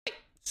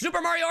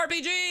Super Mario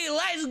RPG,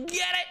 let's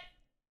get it!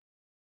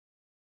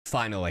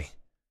 Finally,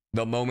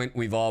 the moment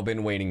we've all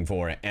been waiting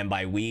for. And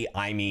by we,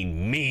 I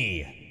mean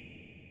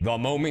me. The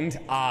moment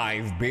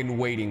I've been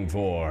waiting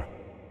for.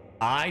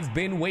 I've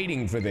been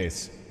waiting for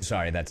this.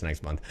 Sorry, that's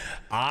next month.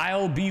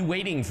 I'll be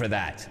waiting for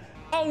that.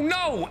 Oh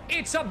no,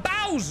 it's a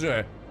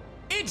Bowser.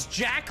 It's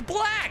Jack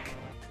Black.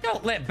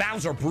 Don't let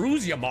Bowser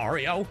bruise you,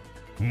 Mario.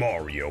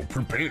 Mario,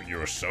 prepare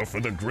yourself for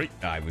the great...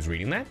 I was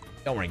reading that.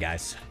 Don't worry,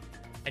 guys.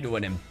 I do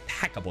an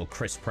impeccable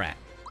Chris Pratt.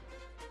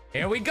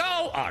 Here we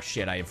go. Oh,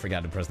 shit, I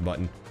forgot to press the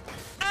button.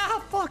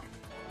 Ah, fuck.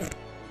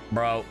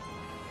 Bro,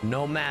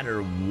 no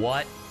matter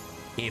what,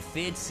 if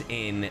it's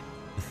in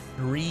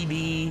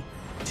 3D,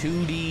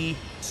 2D,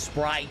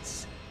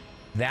 sprites,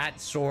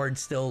 that sword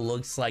still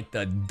looks like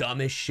the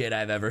dumbest shit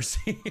I've ever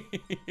seen.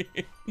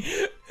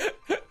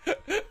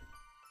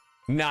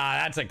 Nah,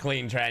 that's a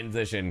clean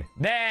transition.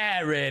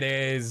 There it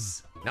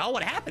is. Now,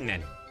 what happened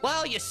then?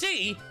 Well, you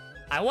see,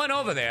 I went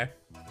over there,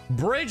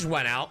 bridge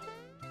went out,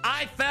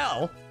 I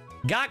fell,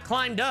 got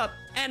climbed up,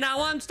 and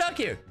now I'm stuck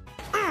here.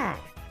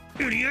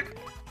 Idiot.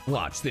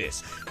 Watch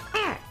this.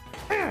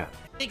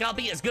 Think I'll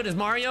be as good as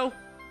Mario?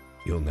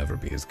 You'll never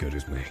be as good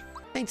as me.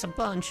 Thanks a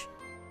bunch.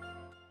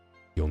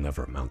 You'll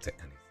never amount to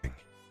anything.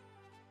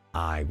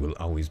 I will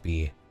always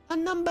be a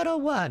number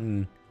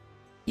one.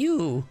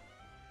 You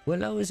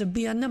will always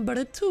be a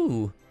number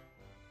two.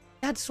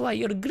 That's why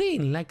you're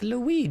green like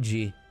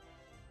Luigi.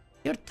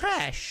 You're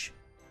trash.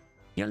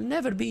 You'll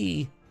never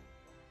be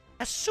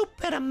a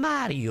Super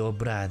Mario,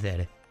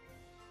 brother.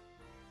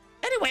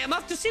 Anyway, I'm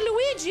off to see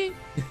Luigi.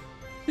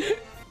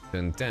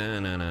 Dun,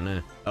 dun, dun, dun,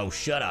 dun. Oh,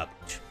 shut up.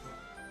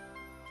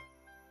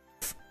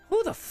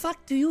 Who the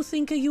fuck do you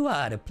think you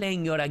are,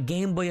 playing your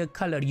Game Boy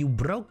Color, you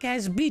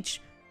broke-ass bitch?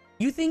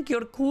 You think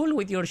you're cool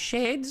with your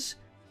shades?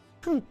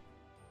 Do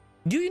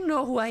you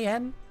know who I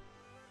am?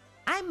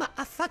 I'm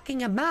a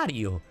fucking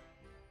Mario.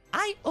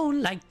 I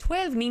own like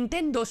 12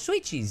 Nintendo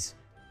Switches.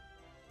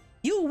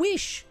 You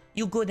wish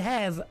you could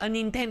have a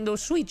Nintendo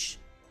Switch.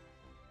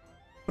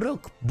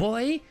 Broke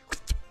boy.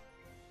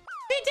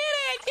 We did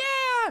it,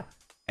 yeah!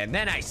 And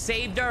then I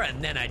saved her,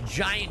 and then a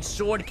giant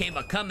sword came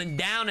a-coming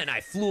down, and I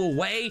flew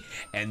away,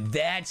 and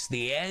that's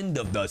the end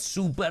of the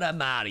Super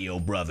Mario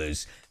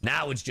Brothers.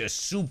 Now it's just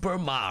Super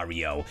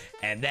Mario.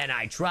 And then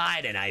I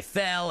tried, and I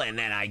fell, and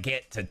then I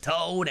get to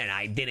Toad, and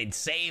I didn't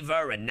save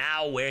her, and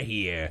now we're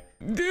here.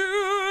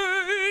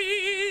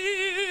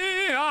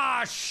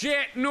 Ah,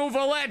 shit,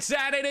 Nouvelette's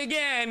at it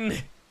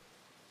again.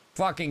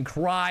 Fucking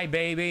cry,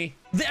 baby.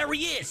 There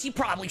he is. He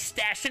probably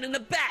stashed it in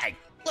the bag.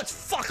 Let's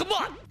fuck him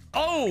up.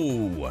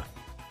 Oh.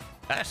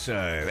 That's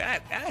I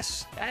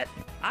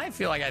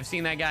feel like I've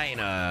seen that guy in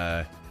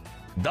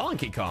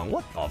Donkey Kong.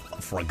 What the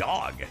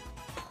fragog?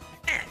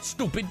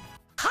 Stupid.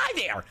 Hi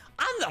there.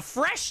 I'm the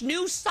fresh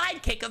new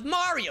sidekick of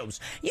Mario's.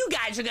 You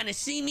guys are gonna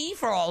see me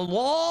for a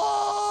long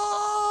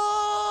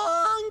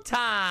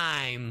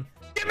time.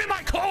 Give me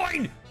my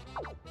coin.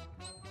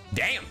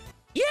 Damn.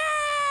 Yeah.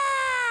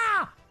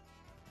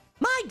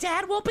 My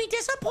dad won't be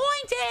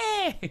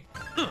disappointed.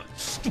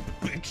 Stupid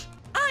bitch.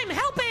 I'm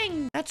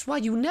helping. That's why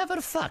you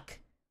never fuck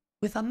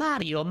with a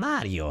Mario.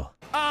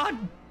 I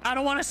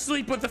don't want to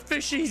sleep with the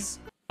fishies.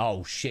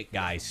 Oh, shit,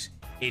 guys.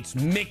 It's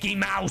Mickey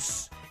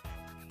Mouse.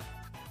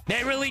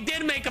 They really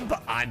did make him...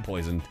 I'm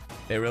poisoned.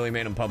 They really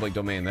made him public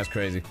domain. That's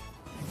crazy.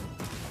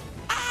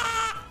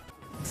 Ah!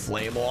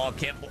 Flame wall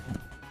can't...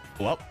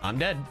 Well, I'm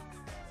dead.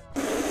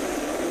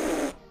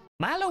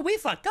 Milo, we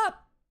fucked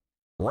up.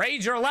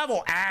 Raise your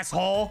level,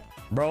 asshole.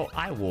 Bro,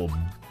 I will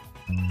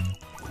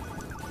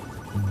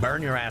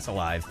burn your ass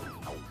alive.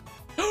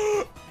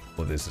 Well,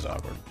 this is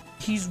awkward.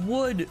 He's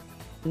wood.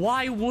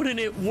 Why wouldn't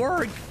it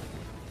work?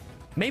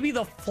 Maybe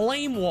the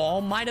flame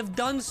wall might have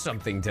done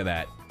something to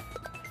that.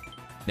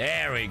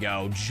 There we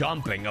go.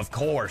 Jumping, of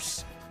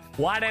course.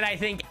 Why did I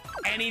think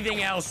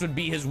anything else would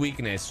be his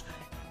weakness?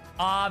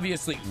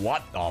 Obviously.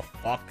 What the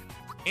fuck?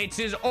 It's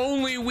his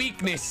only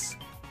weakness.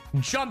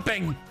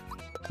 Jumping.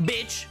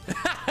 Bitch.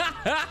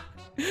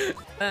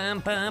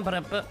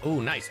 Oh,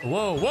 nice.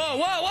 Whoa, whoa, whoa,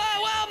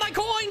 whoa, whoa, my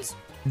coins.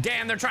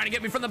 Damn, they're trying to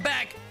get me from the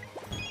back.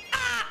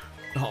 Ah!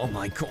 Oh,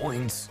 my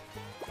coins.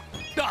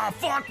 Oh,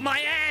 fuck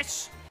my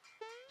ass.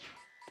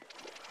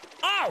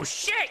 Oh,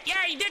 shit.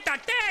 Yeah, he did the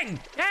thing.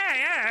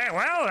 Yeah.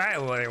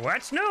 Well,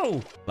 what's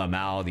new?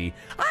 Lamaldi.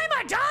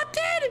 I'm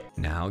adopted.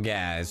 Now,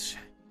 guys,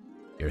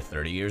 you're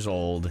 30 years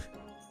old.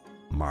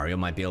 Mario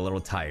might be a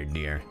little tired,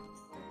 dear.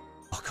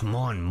 Oh, come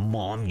on,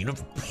 Mom. You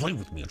never play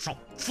with me. It's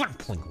not fun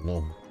playing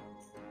alone.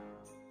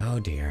 Oh,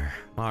 dear.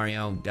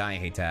 Mario, I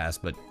hate to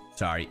ask, but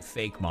sorry,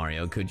 fake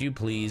Mario, could you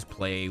please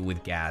play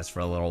with Gaz for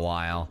a little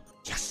while?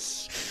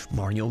 Yes!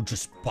 Mario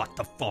just bought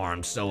the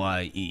farm, so,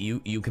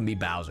 you can be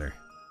Bowser.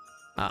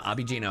 I'll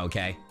be Gino,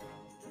 okay?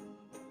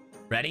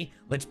 Ready?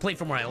 Let's play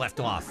from where I left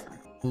off.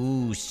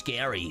 Ooh,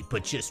 scary,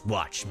 but just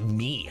watch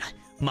me.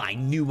 My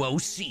new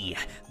OC.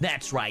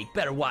 That's right,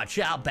 better watch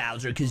out,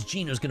 Bowser, because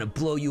Gino's gonna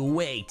blow you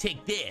away.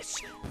 Take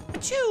this.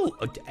 Achoo!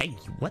 Oh, hey,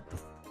 what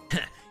the...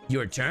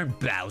 Your turn,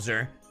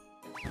 Bowser.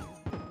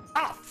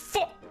 Oh,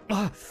 fuck!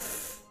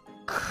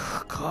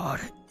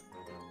 God.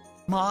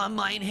 Mom,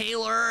 my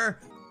inhaler.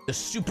 The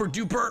super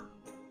duper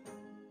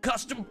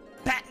custom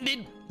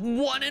patented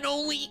one and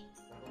only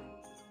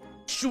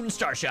shooting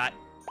star shot.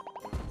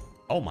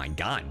 Oh my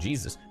God,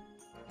 Jesus.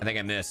 I think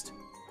I missed.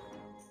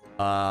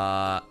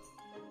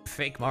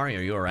 Fake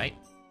Mario, you all right?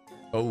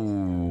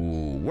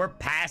 Oh, we're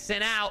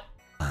passing out.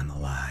 I'm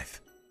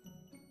alive.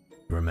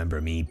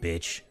 Remember me,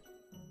 bitch?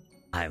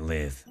 I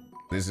live.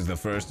 This is the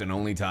first and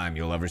only time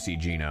you'll ever see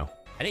Gino.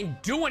 I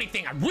didn't do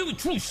anything. I really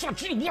truly saw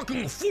Gino walking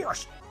in the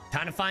forest.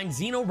 Time to find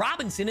Zeno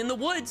Robinson in the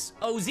woods.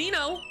 Oh,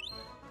 Zeno.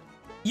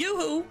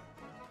 Yoo-hoo.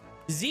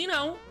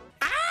 Zeno.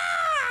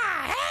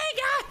 Ah! Hey,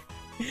 God.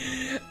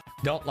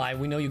 Don't lie.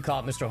 We know you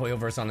called Mr.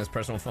 Hoyoverse on his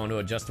personal phone to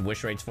adjust the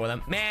wish rates for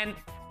them. Man,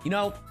 you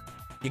know,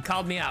 you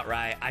called me out,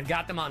 right? I've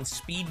got them on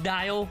speed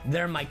dial.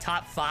 They're in my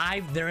top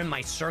 5. They're in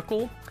my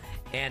circle.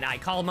 And I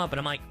call them up and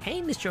I'm like,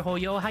 hey, Mr.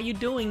 Hoyo, how you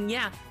doing?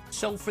 Yeah.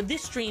 So for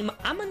this stream,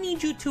 I'm gonna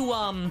need you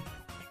to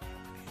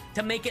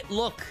make it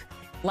look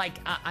like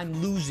I'm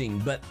losing,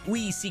 but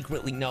we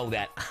secretly know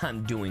that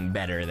I'm doing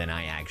better than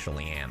I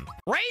actually am.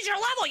 Raise your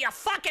level, you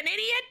fucking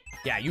idiot!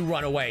 Yeah, you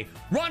run away.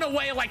 Run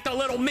away like the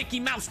little Mickey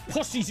Mouse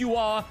pussies you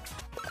are.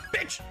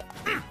 Bitch!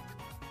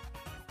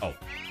 Oh.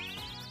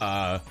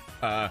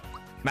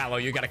 Mallow,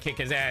 you gotta kick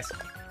his ass.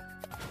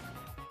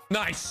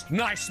 Nice,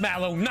 nice,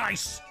 Mallow,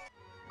 nice!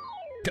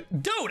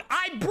 Dude,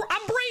 I'm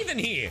breathing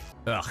here!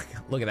 Ugh,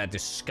 look at that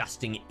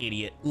disgusting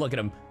idiot. Look at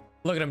him.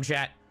 Look at him,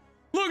 chat.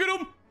 Look at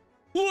him!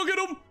 Look at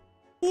him!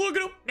 Look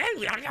at him!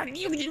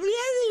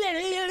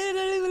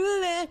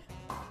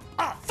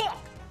 Oh, fuck!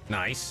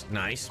 Nice,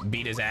 nice.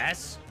 Beat his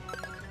ass.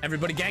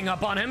 Everybody gang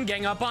up on him,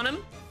 gang up on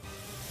him.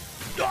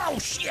 Oh,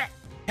 shit!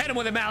 Hit him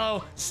with a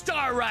Mallow.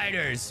 Star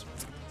Riders!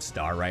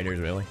 Star Riders,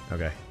 really?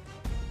 Okay.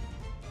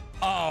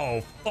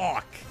 Oh,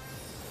 fuck.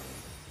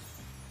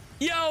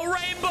 Yo,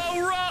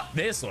 Rainbow Rock!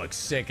 This looks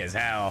sick as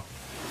hell.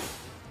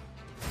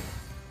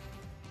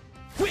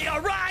 We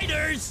are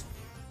riders!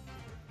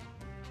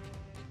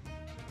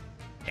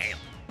 Damn.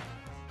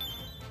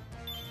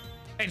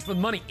 Thanks for the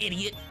money,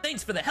 idiot.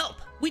 Thanks for the help.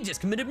 We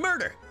just committed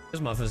murder.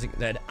 This motherfucker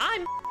said,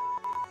 I'm...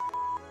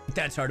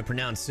 That's hard to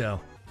pronounce, so...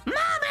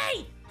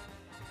 Mommy!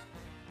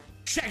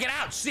 Check it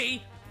out,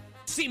 see?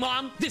 See,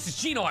 Mom? This is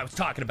Gino I was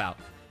talking about.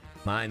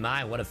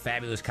 My, what a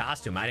fabulous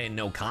costume. I didn't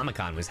know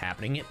Comic-Con was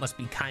happening. It must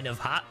be kind of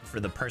hot for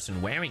the person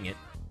wearing it.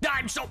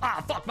 I'm so...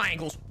 Ah, fuck my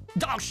ankles.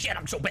 Oh, shit,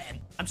 I'm so bad.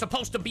 I'm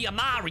supposed to be a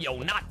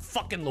Mario, not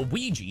fucking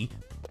Luigi.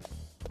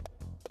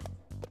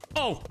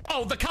 Oh,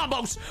 the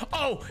combos.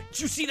 Oh, did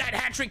you see that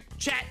hat trick,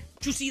 chat?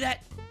 Did you see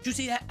that? Did you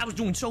see that? I was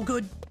doing so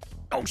good.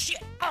 Oh,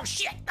 shit. Oh,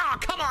 shit. Oh,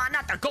 come on,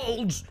 not the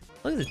golds.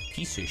 Look at this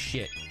piece of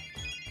shit.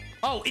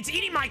 Oh, it's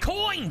eating my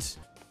coins.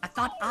 I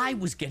thought I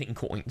was getting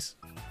coins.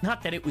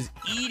 Not that it was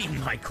eating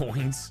my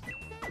coins.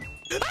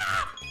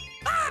 Ah!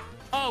 Ah!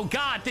 Oh,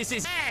 God, this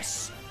is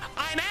ass.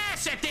 I'm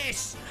ass at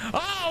this.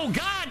 Oh,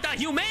 God, the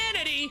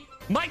humanity.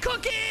 My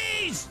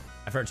cookies.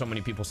 I've heard so many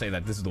people say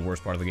that this is the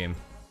worst part of the game.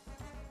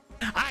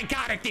 I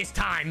got it this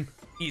time.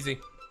 Easy.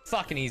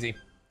 Fucking easy.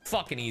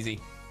 Fucking easy.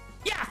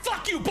 Yeah,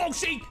 fuck you,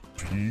 Boshi.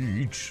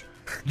 Peach.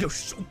 You're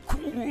so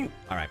cool.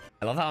 All right.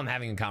 I love how I'm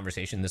having a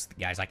conversation. This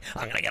guy's like,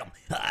 I'm gonna get him.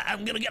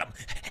 I'm gonna get him.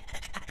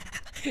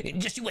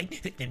 Just you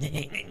wait.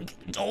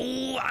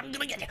 Oh, I'm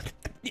gonna get you.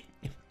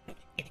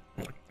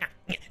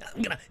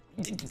 I'm gonna...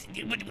 The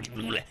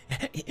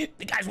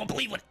guys won't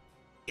believe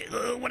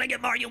when I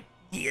get Mario.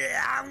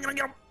 Yeah, I'm gonna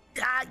get him.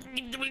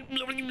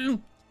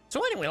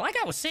 So anyway, like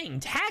I was saying,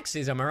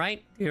 taxes, am I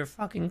right? Dear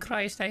fucking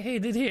Christ, I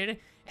hate it here.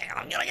 And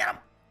I'm gonna get him.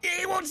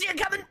 He won't see it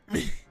coming.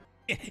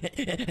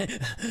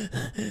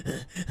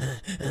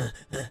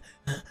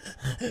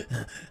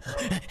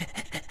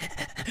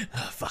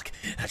 Oh, fuck.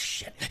 Oh,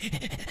 shit.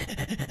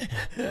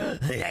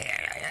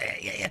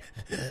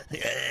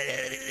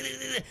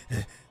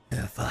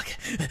 Oh, fuck.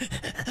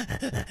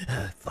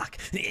 Fuck. Fuck.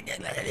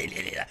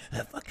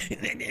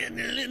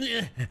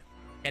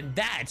 And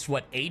that's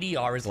what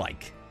ADR is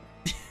like.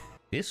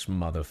 This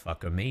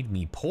motherfucker made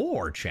me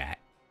poor, chat.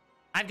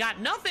 I've got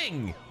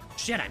nothing.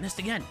 Shit, I missed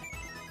again.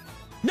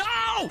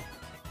 No!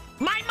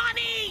 My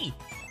money!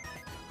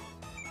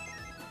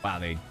 Wow,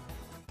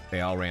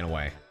 they all ran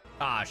away.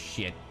 Ah,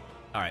 shit.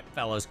 All right,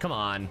 fellas, come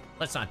on.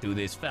 Let's not do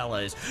this,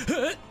 fellas.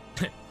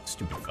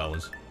 Stupid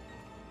fellas.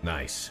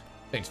 Nice.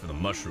 Thanks for the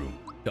mushroom,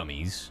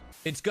 dummies.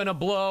 It's gonna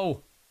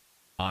blow.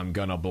 I'm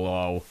gonna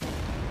blow.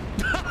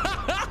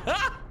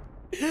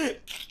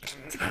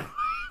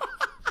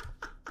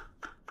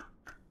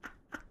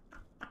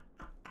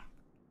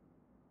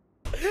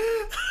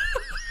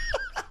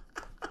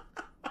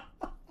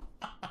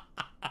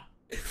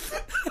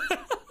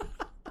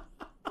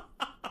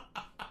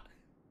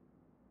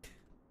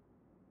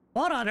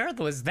 What on earth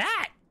was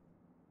that?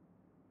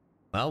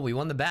 Well, we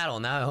won the battle.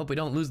 Now I hope we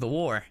don't lose the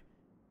war.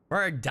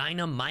 Where are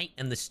Dynamite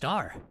and the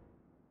star?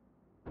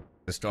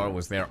 The star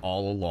was there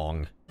all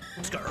along.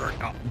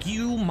 Oh,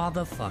 you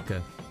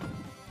motherfucker.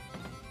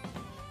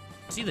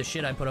 See the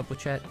shit I put up with,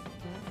 chat?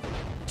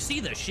 See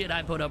the shit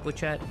I put up with,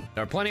 chat?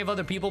 There are plenty of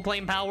other people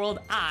playing Palworld.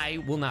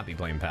 I will not be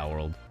playing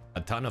Palworld.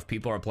 A ton of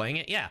people are playing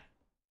it? Yeah.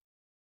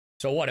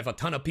 So what, if a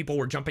ton of people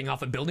were jumping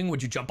off a building,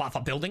 would you jump off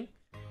a building?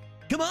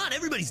 Come on,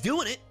 everybody's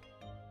doing it.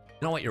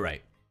 You know what, you're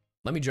right.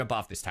 Let me jump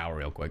off this tower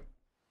real quick.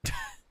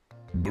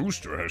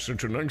 Booster has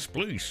such a nice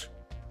place.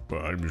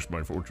 But I miss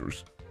my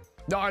fortress.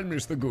 I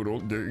miss the good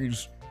old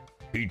days.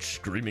 Peach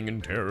screaming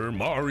in terror,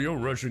 Mario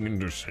rushing in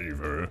to save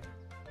her.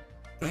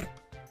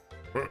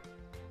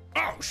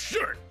 Oh,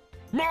 shit!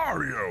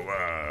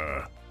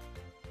 Mario,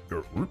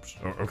 Oops.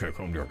 Okay,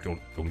 calm down.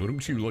 Don't let him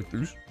see you like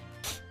this.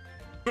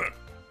 Hey,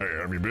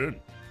 have you been?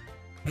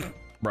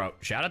 Bro,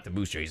 shout out to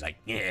Booster. He's like,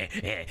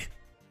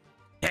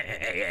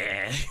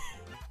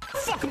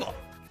 fuck him up.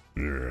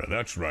 Yeah,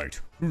 that's right.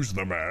 Who's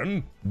the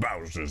man?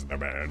 Bowser's the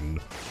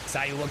man.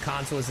 Sayu, what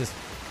console is this?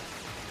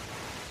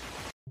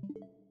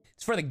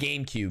 It's for the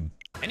GameCube.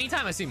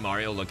 Anytime I see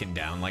Mario looking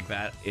down like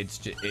that, it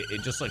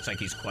just looks like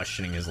he's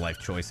questioning his life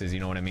choices. You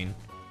know what I mean?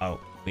 Oh,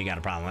 we got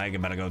a problem. I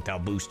better go tell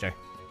Booster.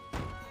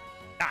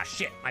 Ah,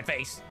 shit, my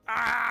face.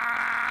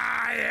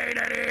 Ah, I hate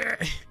it here.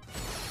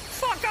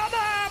 Fuck him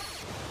up!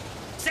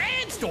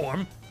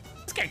 Sandstorm?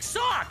 This guy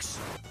sucks.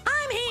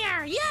 I'm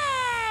here,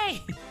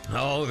 yay!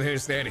 Oh,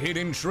 there's that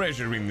hidden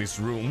treasure in this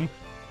room.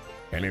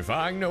 And if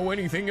I know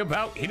anything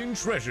about hidden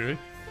treasure,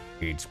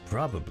 it's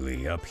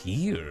probably up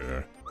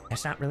here.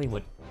 That's not really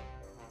what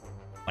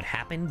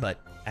happened, but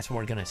that's what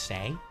we're gonna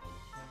say.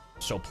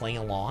 So play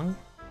along.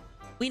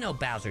 We know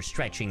Bowser's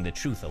stretching the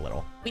truth a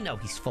little. We know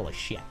he's full of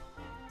shit.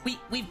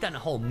 We've done a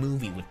whole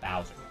movie with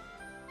Bowser.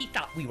 He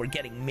thought we were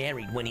getting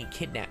married when he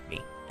kidnapped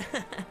me.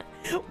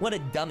 What a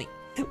dummy.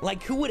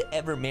 Like, who would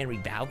ever marry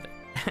Bowser?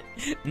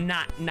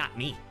 Not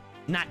me.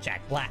 Not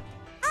Jack Black.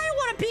 I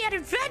want to be an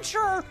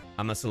adventurer.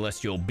 I'm a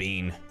celestial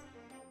being.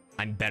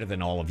 I'm better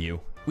than all of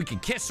you. We can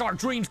kiss our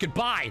dreams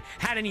goodbye.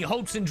 Had any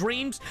hopes and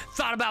dreams?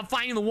 Thought about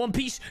finding the One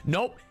Piece?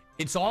 Nope.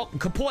 It's all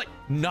kaput.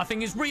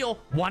 Nothing is real.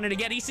 Wanted to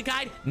get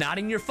isekai'd? Not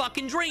in your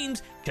fucking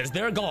dreams, because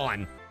they're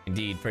gone.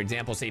 Indeed, for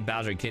example, say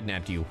Bowser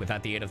kidnapped you.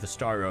 Without the aid of the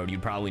Star Road,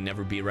 you'd probably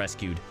never be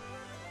rescued.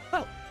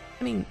 Well,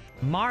 I mean,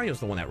 Mario's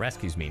the one that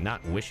rescues me,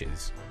 not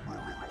Wishes.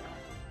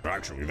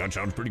 Actually, that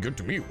sounds pretty good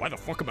to me. Why the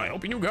fuck am I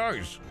helping you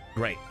guys?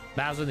 Great.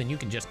 Bowser, then you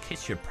can just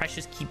kiss your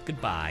precious keep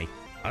goodbye.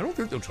 I don't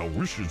think that's how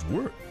wishes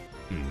work.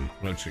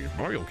 Let's see, if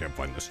Mario can't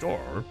find the star,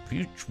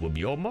 Peach will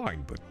be all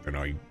mine, but then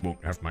I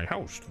won't have my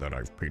house that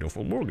I've paid a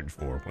full mortgage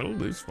for. Well,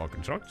 this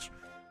fucking sucks.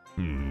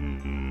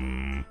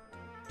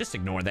 Just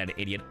ignore that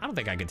idiot. I don't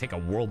think I could take a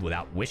world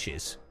without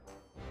wishes.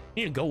 I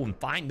need to go and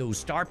find those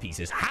star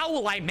pieces. How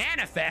will I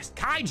manifest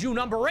Kaiju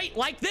number 8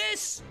 like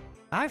this?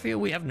 I feel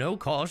we have no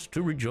cause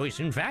to rejoice.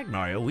 In fact,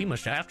 Mario, we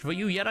must ask for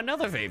you yet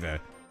another favor.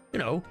 You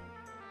know,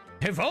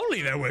 if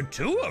only there were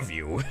 2 of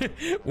you.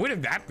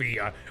 Wouldn't that be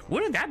a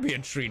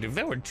treat? If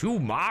there were 2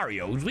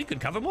 Marios, we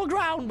could cover more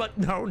ground. But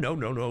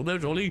no.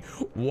 There's only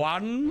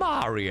 1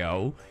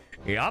 Mario.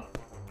 Yup,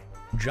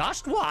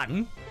 just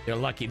 1. You're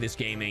lucky this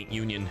game ain't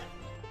Union.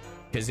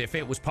 Because if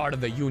it was part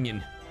of the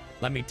Union,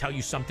 let me tell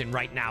you something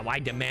right now. I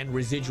demand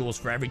residuals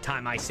for every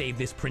time I save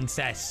this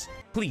princess.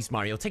 Please,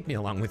 Mario, take me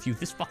along with you.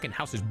 This fucking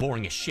house is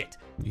boring as shit.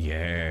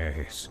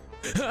 Yes.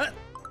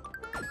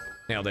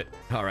 Nailed it.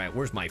 All right,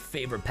 where's my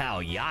favorite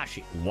pal,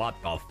 Yoshi? What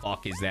the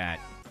fuck is that?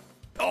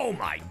 Oh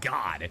my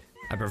god.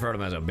 I preferred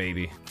him as a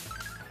baby.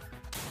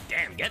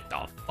 Damn, get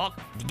the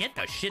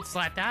shit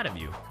slapped out of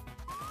you.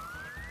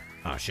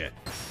 Oh shit.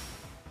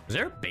 Is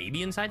there a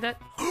baby inside that?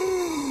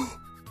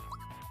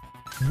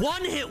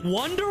 One-hit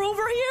wonder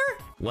over here?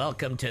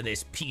 Welcome to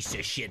this piece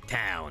of shit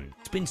town.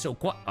 It's been so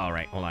quiet. All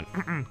right, hold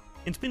on.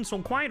 It's been so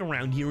quiet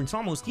around here, it's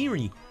almost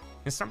eerie.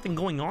 Is something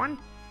going on?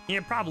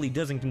 It probably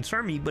doesn't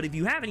concern me, but if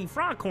you have any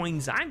frog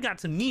coins, I've got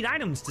some neat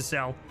items to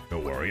sell.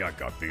 Don't worry, I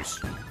got this.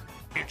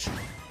 It's...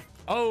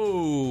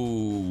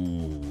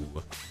 Oh.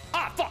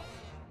 Ah, fuck.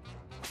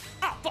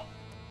 Ah, fuck.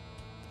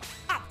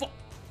 Ah, fuck.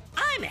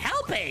 I'm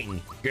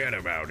helping. Get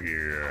him out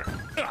here.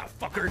 Ah,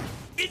 fucker.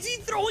 Is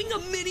he throwing a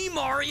mini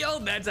Mario?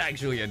 That's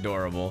actually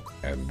adorable.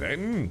 And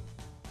then...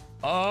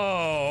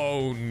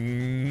 Oh,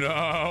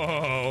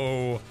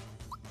 no.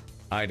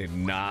 I did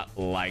not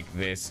like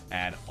this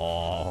at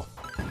all.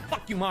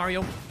 Fuck you,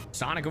 Mario.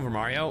 Sonic over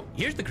Mario.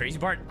 Here's the crazy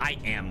part. I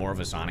am more of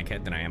a Sonic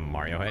head than I am a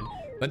Mario head.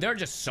 But there are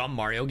just some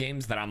Mario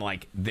games that I'm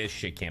like, this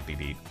shit can't be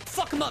beat.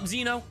 Fuck him up,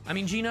 Gino.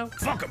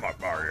 Fuck him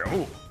up,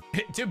 Mario.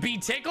 To be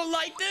tickled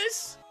like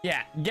this?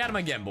 Yeah, get him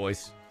again,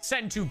 boys.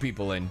 Send 2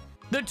 people in.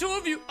 The 2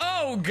 of you.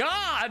 Oh,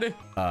 God.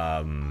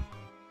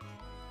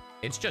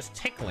 It's just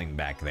tickling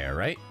back there,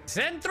 right?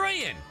 Send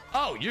 3 in.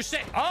 Oh, you're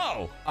saying,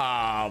 oh,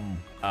 I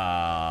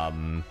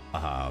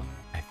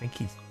think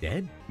he's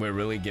dead. We're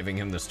really giving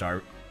him the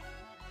start.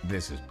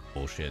 This is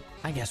bullshit.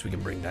 I guess we can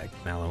bring back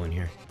Mallow in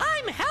here.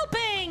 I'm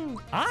helping.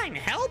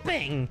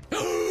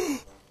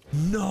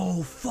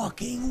 No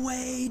fucking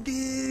way,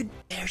 dude.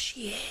 There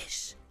she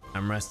is.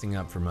 I'm resting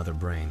up for Mother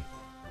Brain.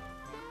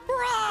 Bro,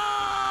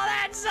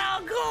 that's so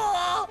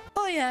cool.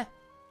 Oh, yeah.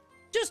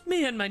 Just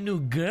me and my new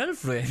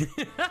girlfriend.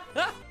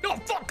 Oh,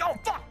 fuck.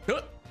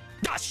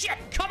 Oh, shit!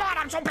 Come on,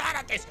 I'm so bad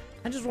at this!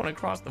 I just want to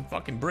cross the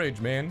fucking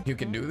bridge, man. You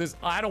can do this?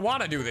 I don't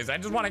want to do this. I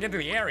just want to get to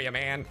the area,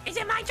 man. Is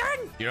it my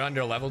turn? You're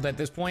under-leveled at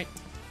this point.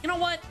 You know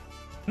what?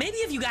 Maybe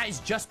if you guys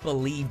just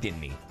believed in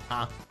me,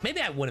 huh?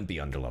 Maybe I wouldn't be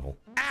under-leveled.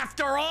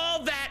 After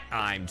all that,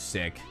 I'm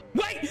sick.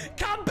 Wait,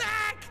 come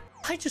back!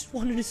 I just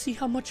wanted to see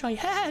how much I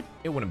had.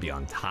 It wouldn't be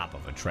on top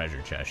of a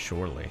treasure chest,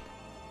 surely.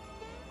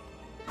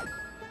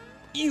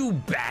 You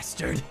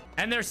bastard.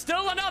 And there's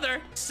still another.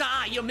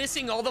 Sigh, you're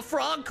missing all the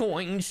frog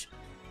coins.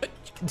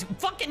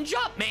 Fucking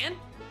jump, man.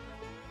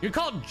 You're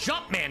called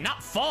Jump Man,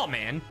 not Fall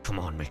Man. Come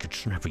on, make it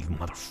snappy, you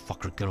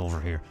motherfucker. Get over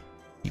here.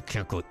 You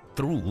can't go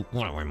through.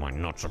 Why am I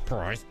not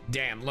surprised?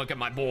 Damn, look at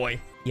my boy.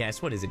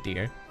 Yes, what is it,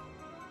 dear?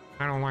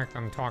 I don't like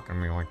them talking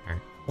to me like that.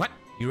 What?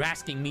 You're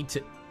asking me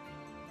to...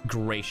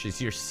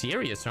 Gracious, you're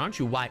serious, aren't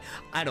you? Why,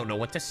 I don't know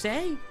what to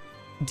say.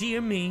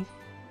 Dear me.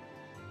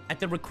 At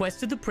the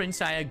request of the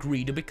prince, I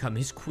agree to become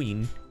his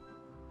queen.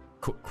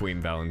 Queen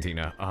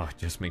Valentina. Oh, it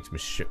just makes me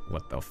shit.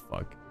 What the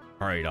fuck?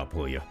 Hurry up,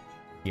 will you?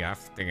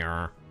 Yes,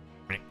 dear.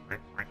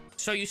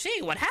 So you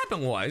see, what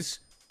happened was,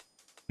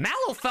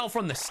 Mallow fell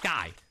from the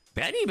sky.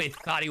 Benny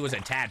thought he was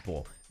a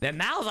tadpole. Then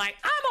Mal's like,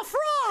 I'm a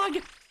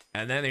frog.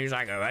 And then he's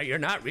like, oh, you're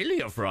not really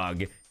a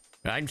frog.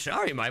 I'm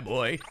sorry, my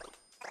boy.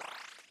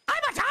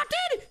 I'm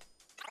adopted?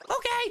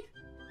 Okay.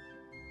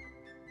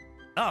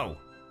 Oh.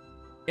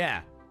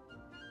 Yeah.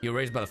 You were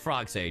raised by the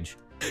frog sage.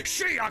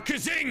 Shia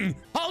Kazing!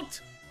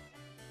 Halt!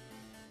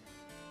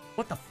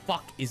 What the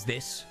fuck is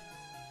this?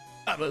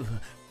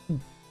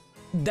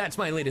 That's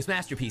my latest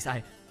masterpiece.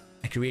 I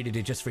created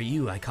it just for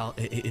you.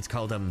 It's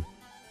called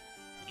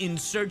In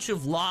Search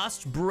of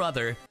Lost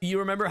Brother. You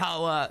remember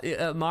how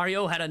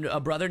Mario had a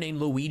brother named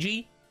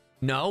Luigi?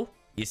 No?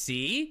 You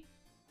see?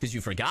 Because you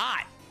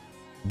forgot.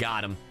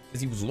 Got him.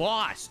 Because he was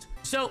lost.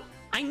 So,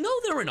 I know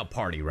they're in a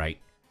party, right?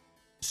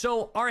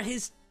 So, are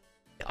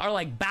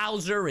like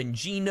Bowser and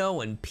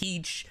Geno and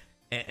Peach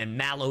and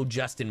Mallow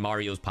just in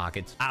Mario's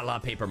pockets? A la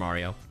Paper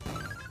Mario.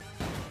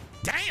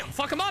 Damn,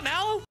 fuck him up,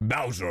 Mallow.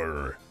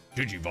 Bowser,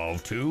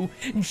 Digivolve 2,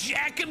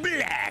 Jack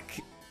Black.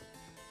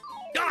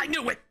 Oh, I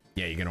knew it.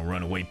 Yeah, you're gonna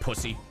run away,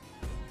 pussy.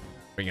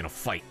 Or you're gonna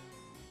fight.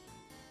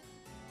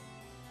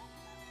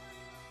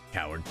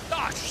 Coward.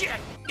 Oh, shit!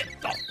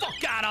 Get the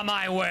fuck out of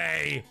my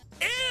way!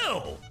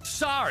 Ew!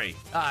 Sorry.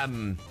 I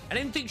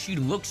didn't think she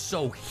looked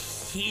so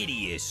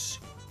hideous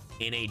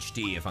in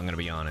HD, if I'm gonna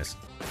be honest.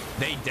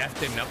 They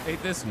didn't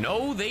update this?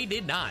 No, they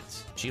did not.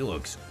 She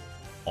looks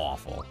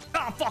awful.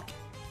 Oh, fuck!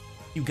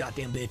 You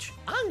goddamn bitch.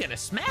 I'm gonna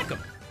smack him.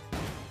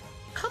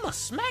 I'ma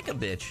smack a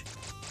bitch.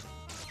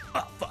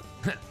 Oh, fuck.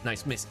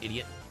 Nice miss,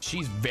 idiot.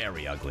 She's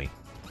very ugly.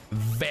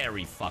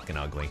 Very fucking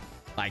ugly.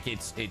 Like,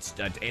 it's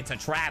a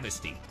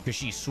travesty. Because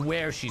she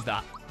swears she's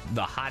the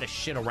hottest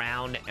shit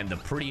around and the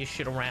prettiest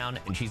shit around,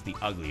 and she's the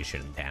ugliest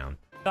shit in town.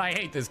 I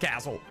hate this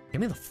castle.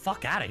 Get me the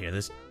fuck out of here.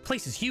 This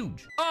place is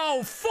huge.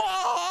 Oh,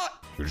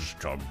 fuck! This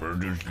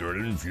Stumpert is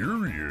getting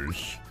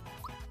furious.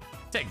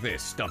 Take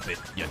this, Stump it,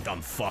 you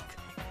dumb fuck.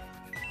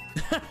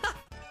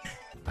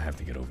 I have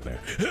to get over there.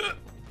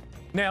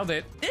 Nailed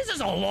it. This is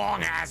a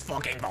long-ass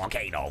fucking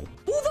volcano.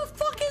 Who the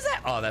fuck is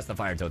that? Oh, that's the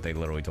fire toad they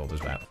literally told us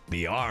about.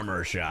 The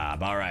armor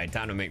shop. All right,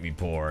 time to make me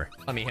poor.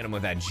 Let me hit him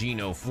with that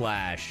Geno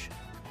flash.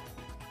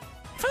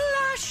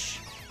 Flash!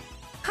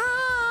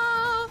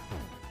 Ah!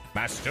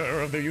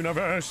 Master of the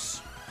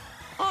universe.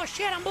 Oh,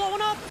 shit, I'm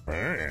blowing up.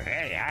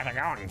 Hey, how's it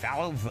going,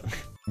 fellas?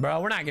 Bro,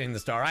 we're not getting the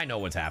star. I know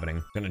what's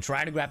happening. Gonna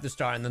try to grab the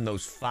star, and then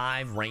those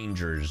 5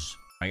 rangers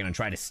are gonna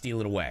try to steal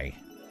it away.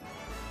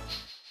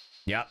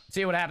 Yep,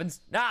 see what happens?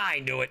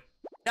 I knew it.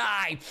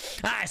 I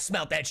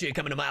smelt that shit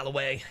coming a mile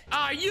away.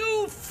 Are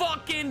you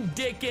fucking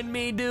dicking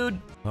me, dude?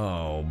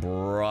 Oh,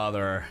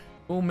 brother.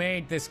 Who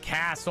made this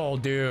castle,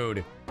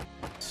 dude?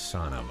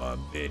 Son of a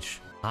bitch.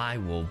 I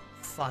will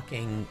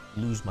fucking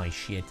lose my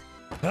shit.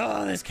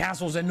 Oh, this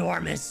castle's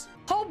enormous.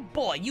 Oh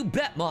boy, you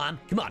bet, Mom.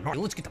 Come on,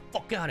 let's get the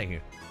fuck out of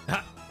here.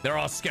 Ha, they're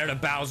all scared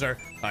of Bowser.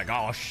 Like,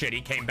 oh shit, he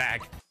came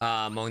back.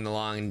 Mowing the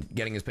lawn,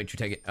 getting his picture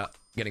taken,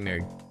 getting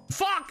married.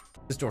 Fuck!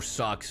 This door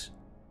sucks.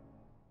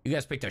 You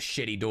guys picked a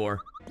shitty door.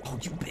 Oh,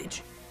 you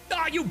bitch.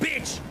 Oh, you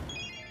bitch!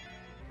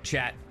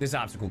 Chat, this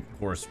obstacle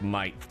course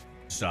might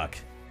suck.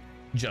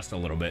 Just a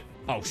little bit.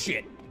 Oh,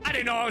 shit. I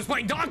didn't know I was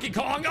playing Donkey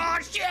Kong. Oh,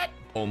 shit!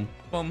 Boom,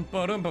 boom,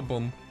 ba-dum,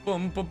 ba-boom,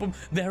 boom, boom, boom.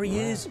 There he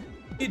is.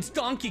 It's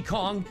Donkey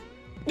Kong.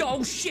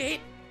 Oh, shit.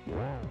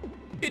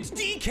 It's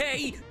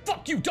DK.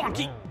 Fuck you,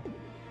 donkey.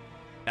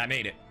 I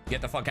made it.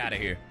 Get the fuck out of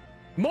here.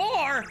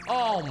 More?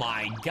 Oh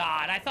my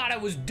god, I thought I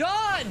was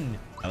done.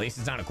 At least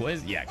it's not a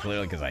quiz. Yeah,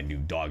 clearly, because I do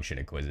dog shit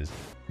at quizzes.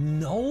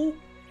 No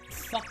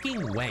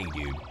fucking way,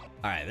 dude.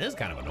 All right, this is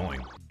kind of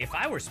annoying. If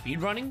I were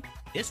speedrunning,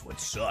 this would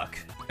suck.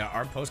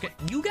 Our post-game,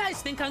 you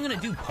guys think I'm gonna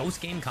do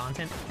post-game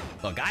content?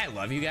 Look, I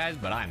love you guys,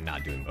 but I'm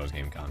not doing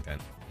post-game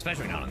content,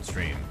 especially not on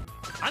stream.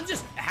 I'm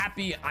just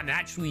happy I'm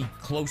actually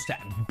close to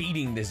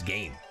beating this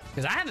game,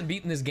 because I haven't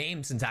beaten this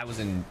game since I was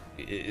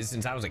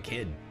a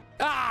kid.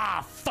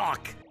 Ah,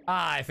 fuck.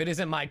 Ah, if it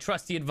isn't my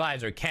trusty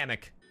advisor,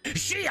 Kamek.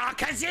 Shia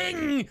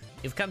Kazing!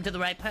 You've come to the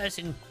right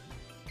person.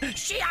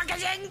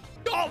 Shiakazing!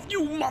 Oh,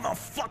 you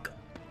motherfucker!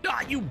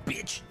 Ah, you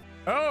bitch!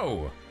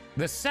 Oh,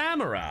 the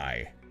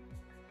samurai.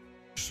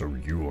 So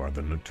you are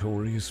the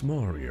notorious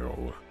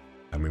Mario.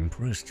 I'm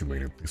impressed you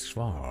made it this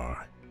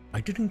far.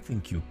 I didn't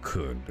think you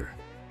could.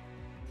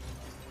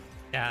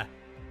 Yeah.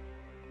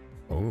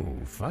 Oh,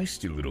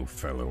 feisty little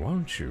fellow,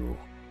 aren't you?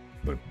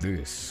 But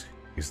this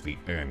is the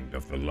end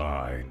of the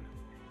line.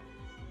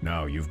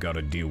 Now you've got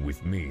to deal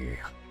with me.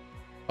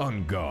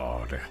 On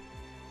guard.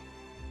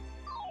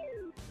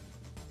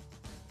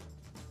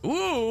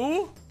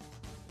 Ooh!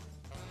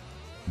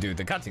 Dude,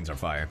 the cutscenes are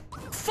fire.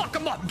 Fuck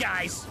them up,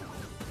 guys!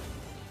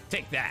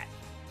 Take that.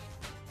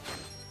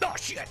 Oh,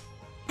 shit!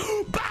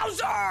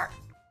 Bowser!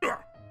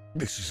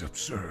 This is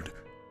absurd.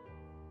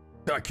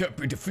 I can't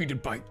be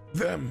defeated by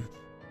them.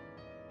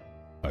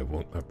 I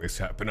won't let this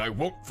happen. I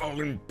won't fall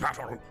in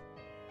battle.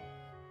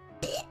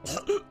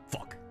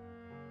 Fuck.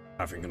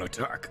 Having an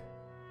attack.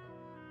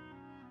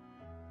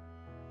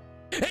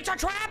 It's a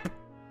trap!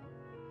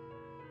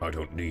 I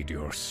don't need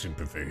your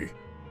sympathy.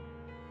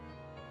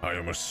 I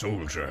am a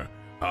soldier.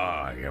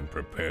 I am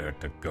prepared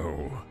to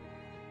go.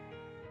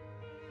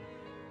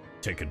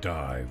 Take a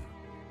dive,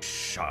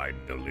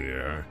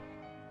 Chandelier.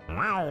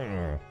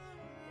 Wow.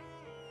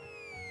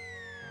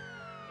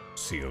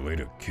 See you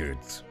later,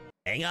 kids.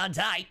 Hang on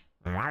tight.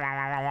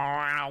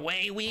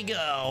 Away we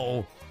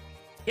go.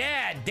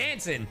 Yeah,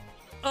 dancing.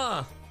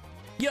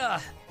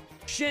 Yeah.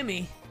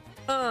 Shimmy.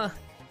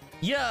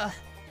 Yeah.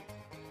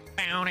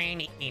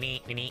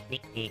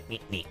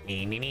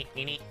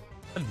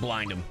 Let's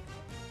blind him.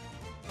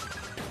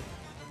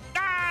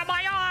 Ah,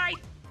 my eye!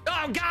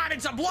 Oh god,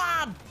 it's a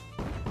blob!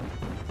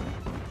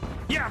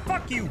 Yeah,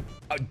 fuck you!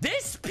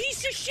 This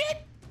piece of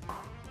shit?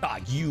 Ah,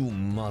 you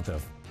mother...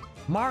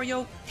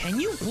 Mario, can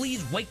you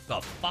please wake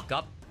the fuck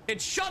up?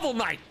 It's Shovel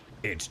Knight!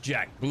 It's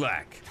Jack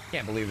Black.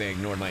 Can't believe they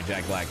ignored my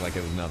Jack Black like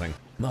it was nothing.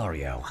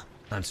 Mario,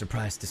 I'm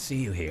surprised to see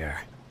you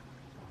here.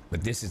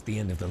 But this is the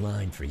end of the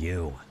line for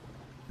you.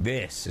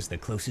 This is the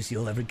closest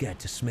you'll ever get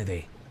to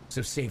Smithy.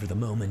 So savor the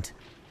moment.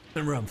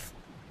 And Rumph,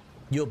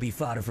 you'll be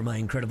fodder for my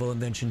incredible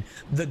invention,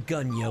 the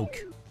gun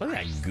yoke. Look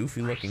at that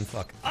goofy looking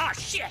fuck. Ah,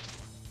 shit!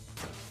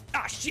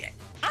 Ah, shit!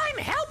 I'm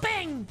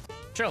helping!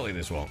 Surely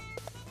this won't.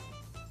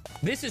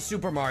 This is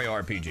Super Mario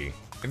RPG.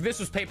 If this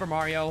was Paper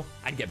Mario,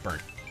 I'd get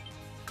burnt.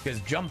 Because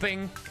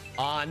jumping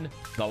on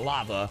the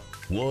lava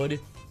would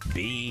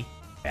be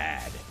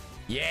bad.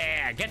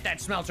 Yeah, get that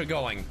smelter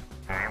going.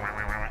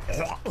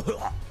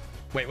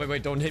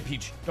 Wait, don't hit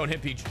Peach. Don't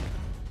hit Peach.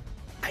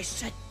 I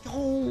said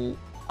no.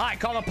 I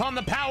call upon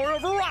the power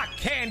of rock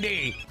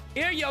candy.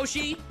 Here,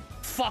 Yoshi.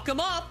 Fuck him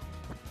up.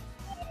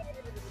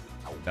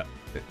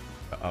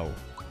 Oh.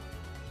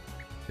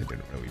 It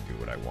didn't really do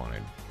what I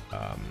wanted.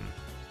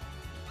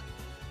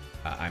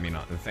 I mean,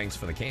 thanks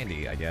for the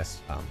candy, I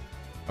guess.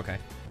 Okay.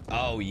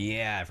 Oh,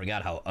 yeah, I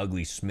forgot how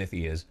ugly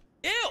Smithy is.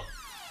 Ew!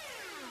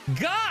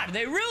 God,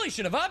 they really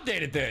should have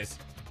updated this.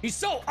 He's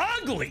so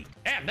ugly.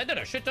 Damn, that did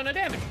a shit ton of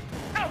damage.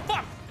 Oh,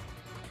 fuck.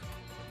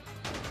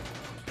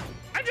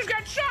 I just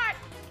got shot.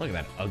 Look at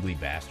that ugly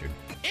bastard.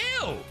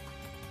 Ew!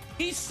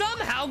 He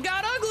somehow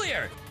got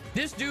uglier.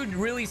 This dude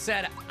really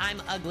said,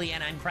 I'm ugly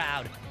and I'm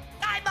proud.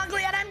 I'm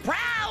ugly and I'm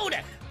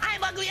proud!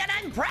 I'm ugly and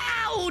I'm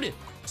proud!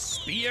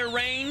 Spear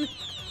rain.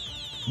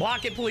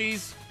 Block it,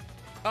 please.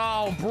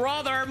 Oh,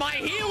 brother, my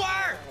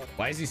healer!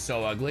 Why is he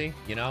so ugly?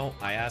 You know,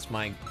 I ask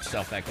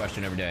myself that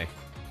question every day.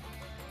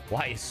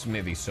 Why is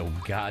Smithy so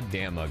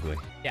goddamn ugly?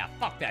 Yeah,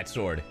 fuck that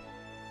sword.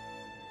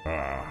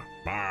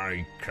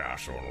 My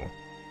castle.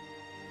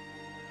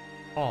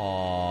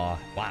 Aw,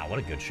 wow, what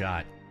a good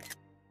shot.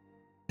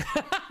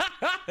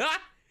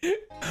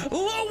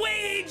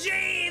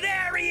 Luigi!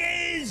 There he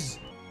is!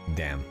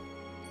 Damn.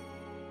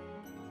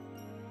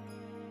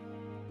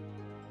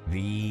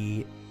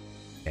 The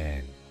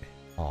end.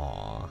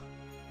 Aw.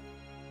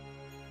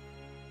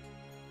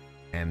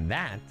 And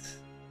that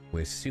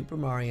was Super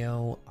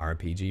Mario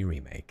RPG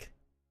Remake.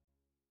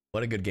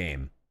 What a good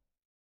game.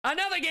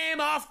 Another game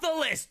off the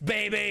list,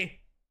 baby!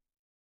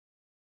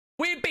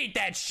 We beat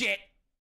that shit!